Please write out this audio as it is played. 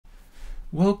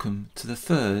Welcome to the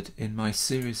third in my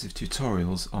series of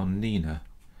tutorials on NINA.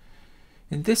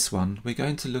 In this one we're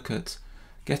going to look at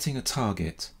getting a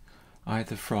target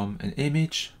either from an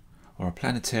image or a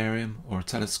planetarium or a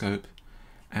telescope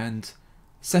and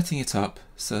setting it up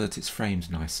so that it's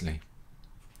framed nicely.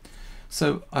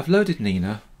 So I've loaded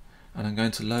NINA and I'm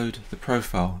going to load the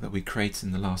profile that we created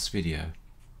in the last video.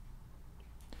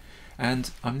 And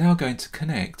I'm now going to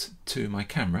connect to my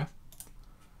camera.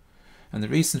 And the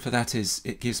reason for that is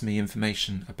it gives me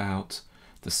information about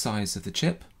the size of the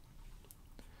chip.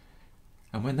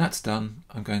 And when that's done,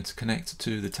 I'm going to connect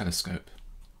to the telescope.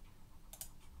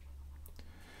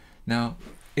 Now,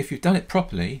 if you've done it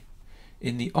properly,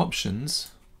 in the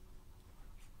options,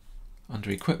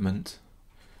 under equipment,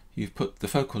 you've put the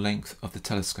focal length of the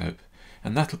telescope.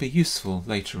 And that'll be useful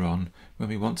later on when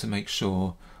we want to make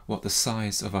sure what the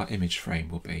size of our image frame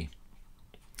will be.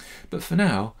 But for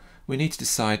now, we need to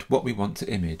decide what we want to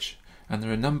image, and there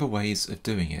are a number of ways of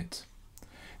doing it.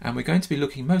 And we're going to be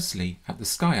looking mostly at the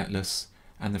Sky Atlas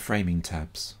and the framing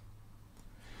tabs.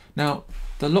 Now,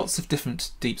 there are lots of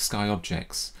different deep sky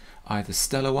objects, either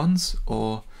stellar ones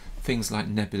or things like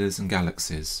nebulas and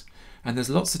galaxies. And there's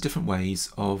lots of different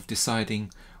ways of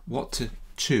deciding what to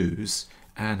choose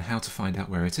and how to find out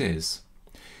where it is.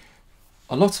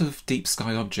 A lot of deep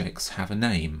sky objects have a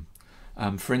name.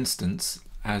 For instance,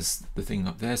 as the thing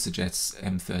up there suggests,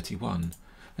 M31.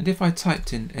 And if I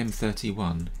typed in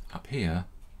M31 up here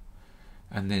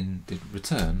and then did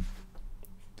return,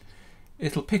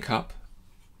 it'll pick up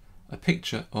a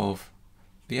picture of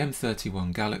the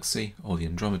M31 galaxy or the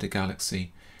Andromeda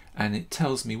galaxy, and it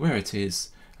tells me where it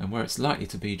is and where it's likely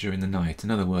to be during the night.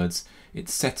 In other words,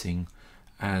 it's setting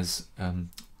as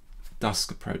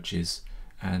dusk approaches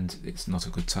and it's not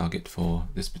a good target for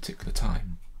this particular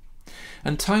time.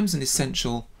 And time's an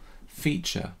essential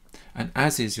feature, and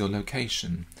as is your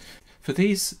location. For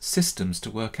these systems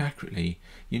to work accurately,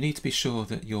 you need to be sure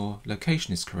that your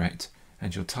location is correct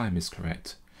and your time is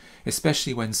correct,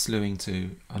 especially when slewing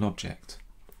to an object.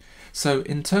 So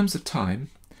in terms of time,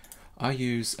 I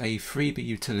use a freebie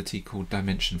utility called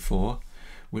Dimension 4,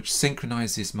 which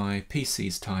synchronizes my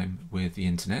PC's time with the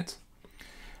internet,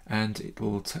 and it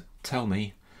will tell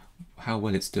me how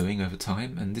well it's doing over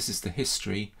time, and this is the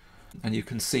history. And you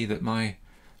can see that my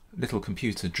little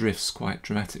computer drifts quite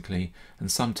dramatically,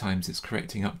 and sometimes it's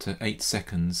correcting up to 8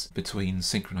 seconds between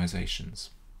synchronizations.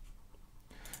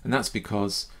 And that's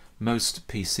because most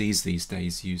PCs these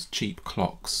days use cheap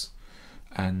clocks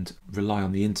and rely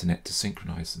on the internet to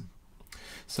synchronize them.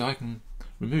 So I can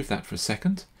remove that for a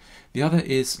second. The other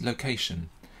is location,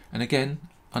 and again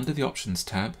under the Options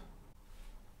tab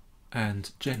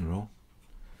and General,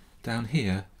 down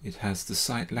here it has the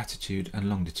site latitude and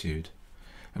longitude,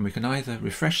 and we can either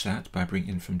refresh that by bringing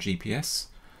it in from GPS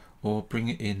or bring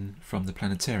it in from the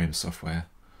Planetarium software.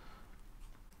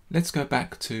 Let's go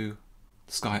back to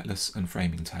Sky Atlas and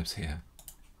framing tabs here.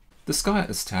 The Sky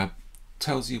Atlas tab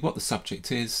tells you what the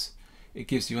subject is, it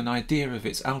gives you an idea of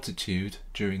its altitude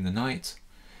during the night,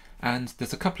 and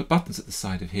there's a couple of buttons at the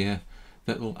side of here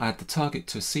that will add the target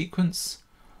to a sequence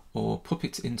or put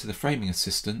it into the framing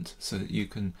assistant so that you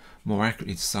can more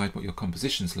accurately decide what your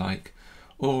composition's like,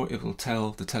 or it will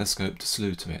tell the telescope to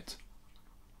slew to it.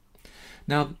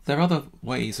 Now, there are other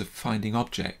ways of finding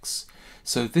objects.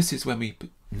 So this is when we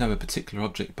know a particular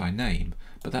object by name,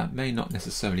 but that may not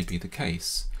necessarily be the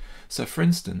case. So for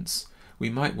instance, we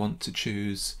might want to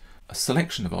choose a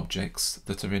selection of objects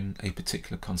that are in a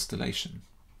particular constellation.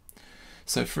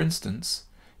 So for instance,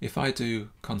 if I do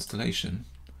constellation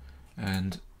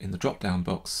and in the drop-down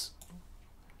box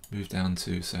move down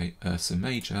to, say, Ursa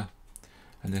Major,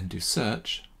 and then do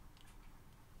search,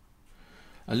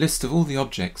 a list of all the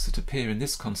objects that appear in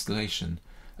this constellation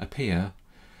appear,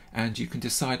 and you can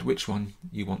decide which one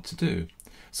you want to do.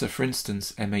 So for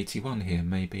instance, M81 here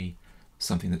may be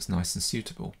something that's nice and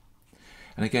suitable.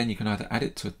 And again, you can either add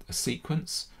it to a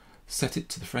sequence, set it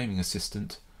to the framing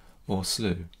assistant, or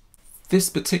slew. This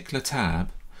particular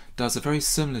tab does a very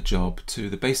similar job to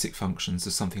the basic functions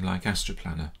of something like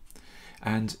Astroplanner.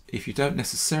 And if you don't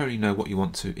necessarily know what you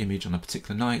want to image on a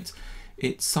particular night,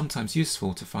 it's sometimes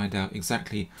useful to find out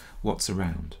exactly what's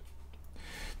around.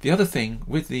 The other thing,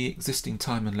 with the existing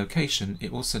time and location,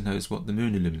 it also knows what the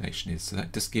moon illumination is, so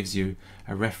that just gives you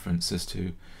a reference as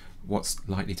to what's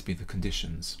likely to be the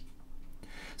conditions.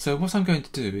 So what I'm going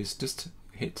to do is just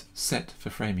hit Set for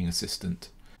Framing Assistant.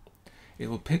 It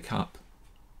will pick up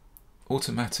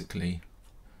automatically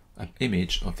an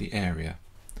image of the area.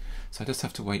 So I just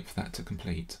have to wait for that to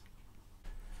complete.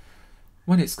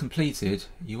 When it's completed,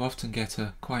 you often get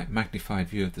a quite magnified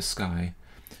view of the sky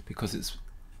because it's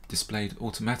displayed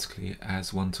automatically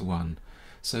as 1:1.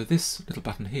 So this little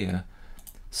button here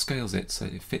scales it so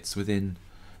it fits within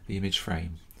the image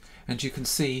frame. And you can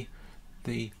see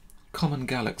the common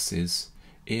galaxies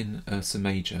in Ursa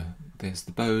Major. There's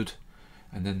the Bode,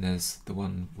 and then there's the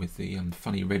one with the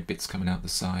funny red bits coming out the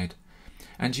side.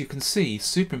 And you can see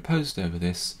superimposed over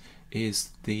this is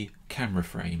the camera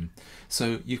frame.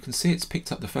 So you can see it's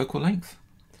picked up the focal length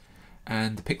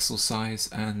and the pixel size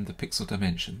and the pixel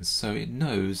dimensions. So it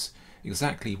knows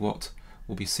exactly what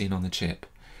will be seen on the chip.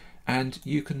 And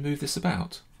you can move this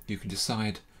about. You can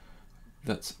decide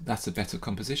that that's a better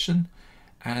composition,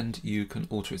 and you can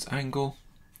alter its angle,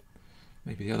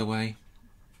 maybe the other way,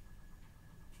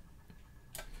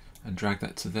 and drag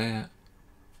that to there.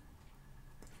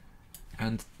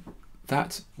 And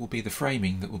that will be the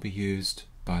framing that will be used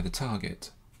by the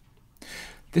target.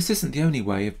 This isn't the only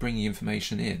way of bringing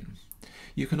information in.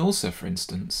 You can also, for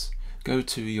instance, go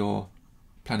to your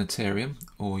planetarium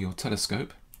or your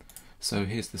telescope. So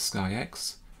here's the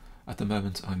SkyX. At the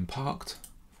moment I'm parked.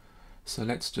 So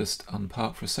let's just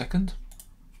unpark for a second.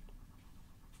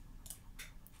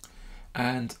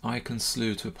 And I can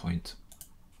slew to a point.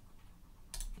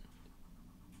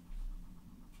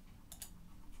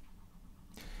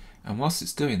 And whilst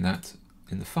it's doing that,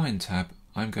 in the Find tab,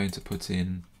 I'm going to put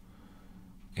in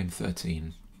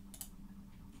M13.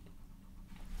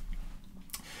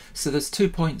 So there's 2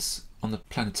 points on the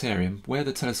planetarium where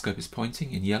the telescope is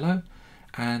pointing in yellow,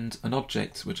 and an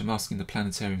object which I'm asking the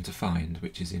planetarium to find,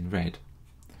 which is in red.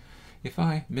 If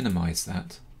I minimize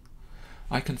that,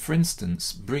 I can, for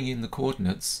instance, bring in the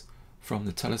coordinates from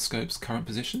the telescope's current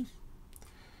position,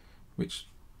 which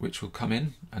will come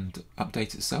in and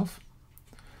update itself.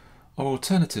 Or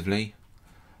alternatively,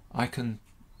 I can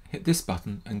hit this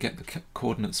button and get the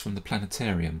coordinates from the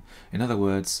planetarium. In other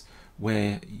words,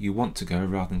 where you want to go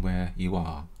rather than where you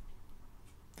are.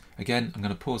 Again, I'm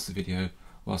going to pause the video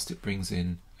whilst it brings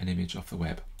in an image off the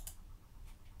web.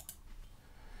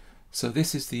 So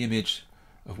this is the image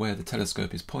of where the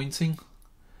telescope is pointing,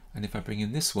 and if I bring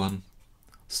in this one,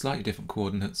 slightly different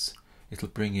coordinates, it'll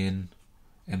bring in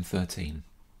M13.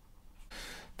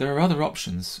 There are other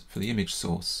options for the image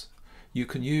source. You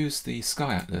can use the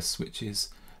Sky Atlas, which is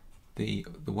the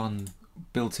one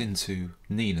built into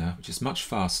Nina, which is much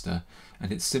faster,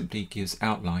 and it simply gives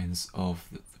outlines of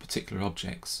the particular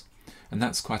objects. And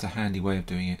that's quite a handy way of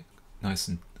doing it, nice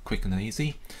and quick and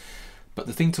easy. But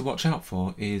the thing to watch out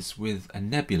for is with a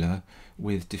nebula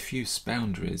with diffuse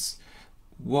boundaries,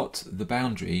 what the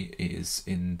boundary is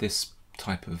in this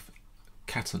type of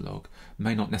catalogue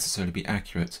may not necessarily be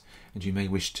accurate, and you may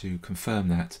wish to confirm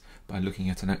that by looking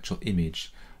at an actual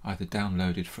image, either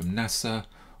downloaded from NASA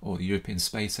or the European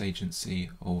Space Agency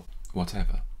or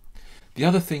whatever. The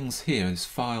other things here is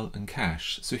file and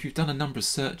cache. So if you've done a number of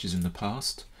searches in the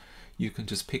past, you can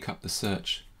just pick up the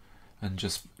search and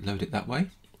just load it that way.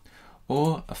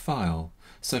 Or a file.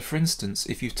 So for instance,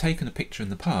 if you've taken a picture in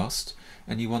the past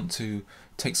and you want to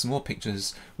take some more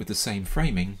pictures with the same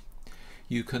framing,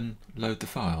 you can load the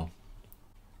file.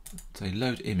 Say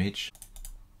load image,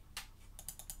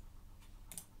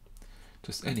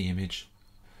 just any image,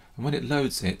 and when it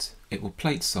loads it, it will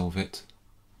plate solve it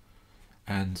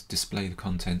and display the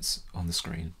contents on the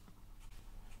screen.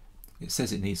 It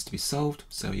says it needs to be solved,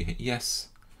 so you hit yes,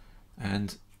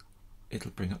 and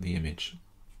it'll bring up the image.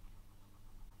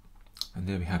 And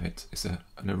there we have it. It's an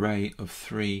array of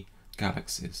 3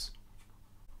 galaxies.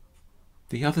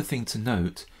 The other thing to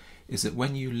note is that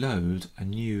when you load a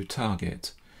new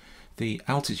target, the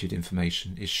altitude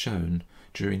information is shown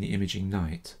during the imaging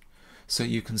night. So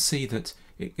you can see that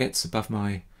it gets above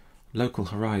my local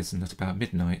horizon at about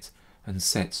midnight and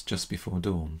sets just before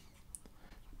dawn.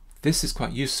 This is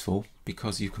quite useful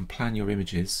because you can plan your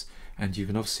images, and you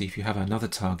can obviously, if you have another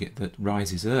target that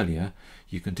rises earlier,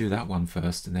 you can do that one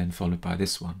first and then followed by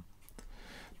this one.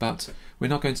 But we're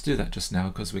not going to do that just now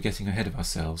because we're getting ahead of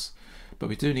ourselves. But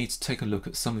we do need to take a look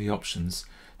at some of the options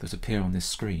that appear on this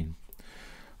screen.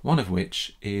 One of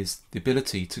which is the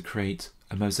ability to create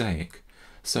a mosaic.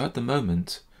 So at the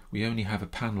moment we only have a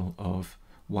panel of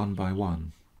 1 by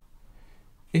 1.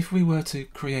 If we were to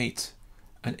create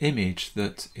an image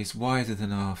that is wider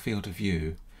than our field of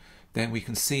view, then we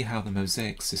can see how the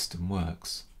mosaic system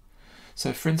works.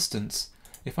 So for instance,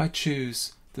 if I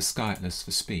choose the Sky Atlas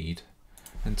for speed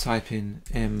and type in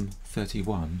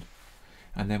M31,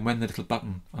 and then when the little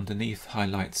button underneath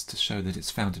highlights to show that it's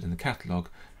found it in the catalogue,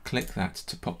 click that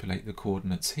to populate the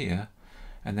coordinates here,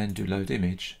 and then do load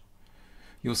image,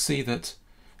 you'll see that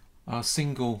our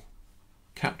single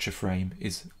capture frame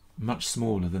is much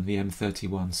smaller than the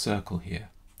M31 circle here.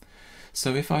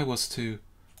 So if I was to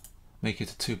make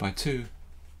it a 2 by 2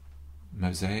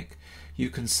 mosaic, you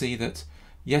can see that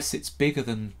yes, it's bigger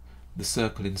than the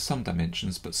circle in some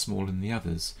dimensions but smaller than the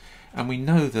others, and we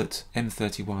know that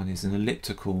M31 is an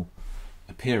elliptical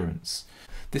appearance.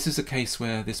 This is a case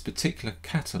where this particular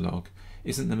catalogue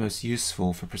isn't the most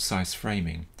useful for precise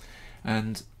framing,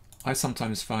 and I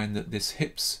sometimes find that this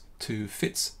HIPS to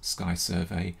FITS sky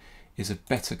survey is a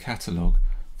better catalogue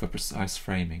for precise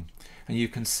framing. And you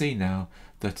can see now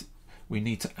that we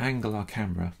need to angle our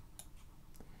camera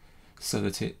so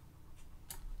that it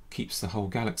keeps the whole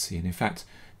galaxy. And in fact,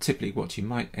 typically what you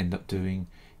might end up doing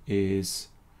is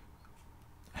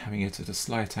having it at a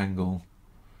slight angle,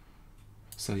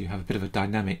 so you have a bit of a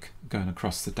dynamic going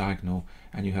across the diagonal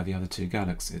and you have the other two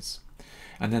galaxies.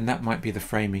 And then that might be the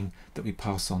framing that we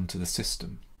pass on to the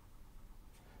system.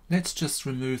 Let's just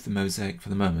remove the mosaic for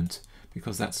the moment,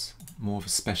 because that's more of a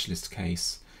specialist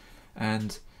case,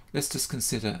 and let's just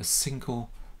consider a single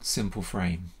simple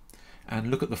frame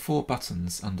and look at the 4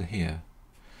 buttons under here.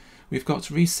 We've got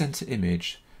recenter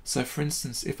image, so for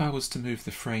instance if I was to move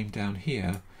the frame down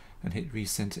here and hit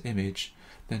recenter image,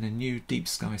 then a new deep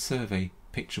sky survey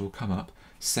picture will come up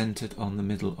centered on the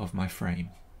middle of my frame.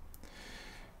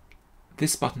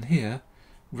 This button here,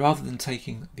 rather than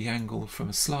taking the angle from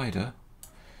a slider,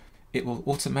 it will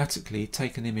automatically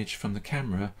take an image from the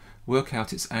camera, work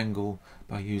out its angle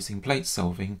by using plate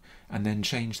solving, and then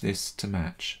change this to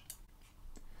match.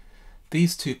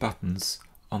 These 2 buttons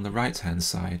on the right hand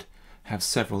side have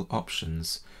several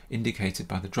options indicated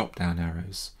by the drop down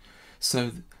arrows.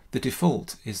 So the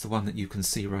default is the one that you can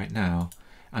see right now,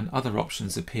 and other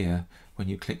options appear when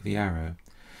you click the arrow.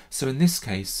 So in this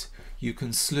case you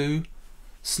can slew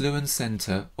and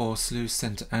center, or slew,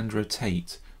 center and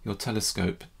rotate your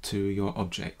telescope to your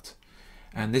object,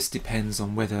 and this depends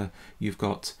on whether you've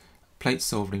got plate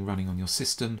solving running on your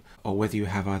system or whether you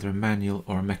have either a manual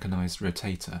or a mechanized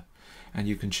rotator, and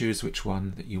you can choose which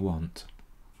one that you want.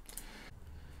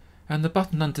 And the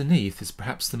button underneath is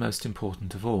perhaps the most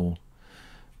important of all.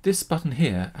 This button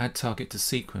here, Add Target to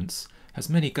Sequence, has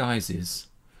many guises.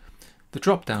 The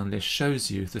drop down list shows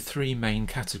you the 3 main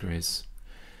categories.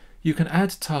 You can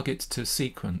add target to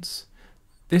sequence.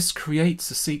 This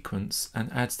creates a sequence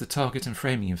and adds the target and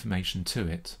framing information to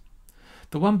it.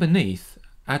 The one beneath,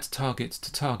 Add Target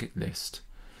to Target List,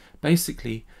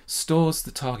 basically stores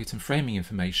the target and framing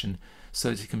information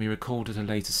so that it can be recalled at a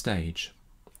later stage.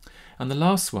 And the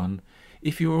last one,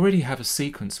 if you already have a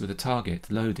sequence with a target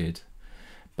loaded,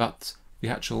 but the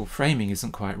actual framing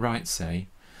isn't quite right, say,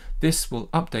 this will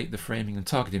update the framing and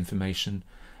target information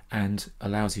and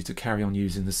allows you to carry on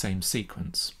using the same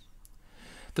sequence.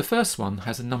 The first one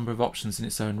has a number of options in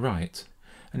its own right,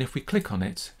 and if we click on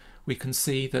it, we can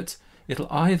see that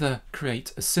it'll either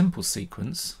create a simple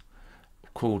sequence,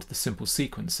 called the simple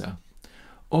sequencer,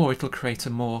 or it'll create a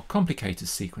more complicated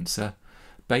sequencer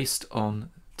based on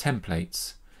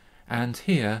templates. And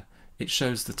here it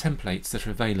shows the templates that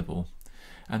are available.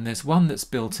 And there's one that's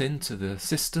built into the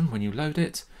system when you load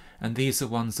it, and these are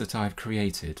ones that I've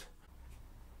created.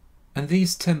 And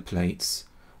these templates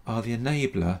are the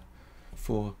enabler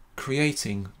for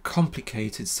creating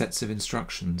complicated sets of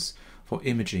instructions for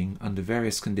imaging under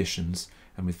various conditions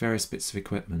and with various bits of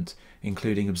equipment,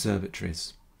 including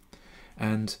observatories.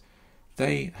 And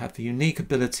they have the unique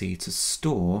ability to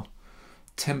store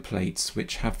templates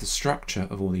which have the structure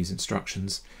of all these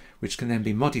instructions, which can then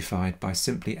be modified by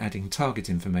simply adding target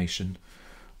information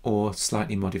or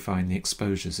slightly modifying the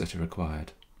exposures that are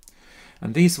required.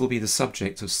 And these will be the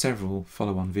subject of several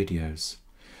follow-on videos.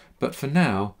 But for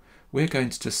now, we're going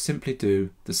to just simply do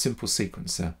the simple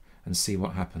sequencer and see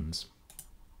what happens.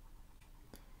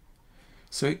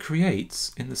 So it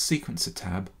creates, in the Sequencer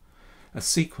tab, a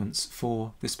sequence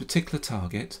for this particular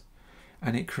target,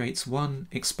 and it creates one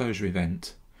exposure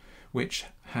event which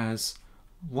has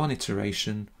one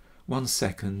iteration, 1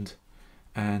 second,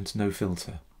 and no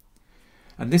filter.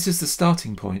 And this is the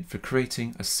starting point for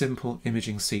creating a simple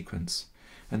imaging sequence,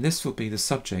 and this will be the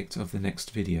subject of the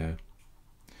next video.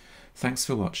 Thanks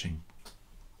for watching.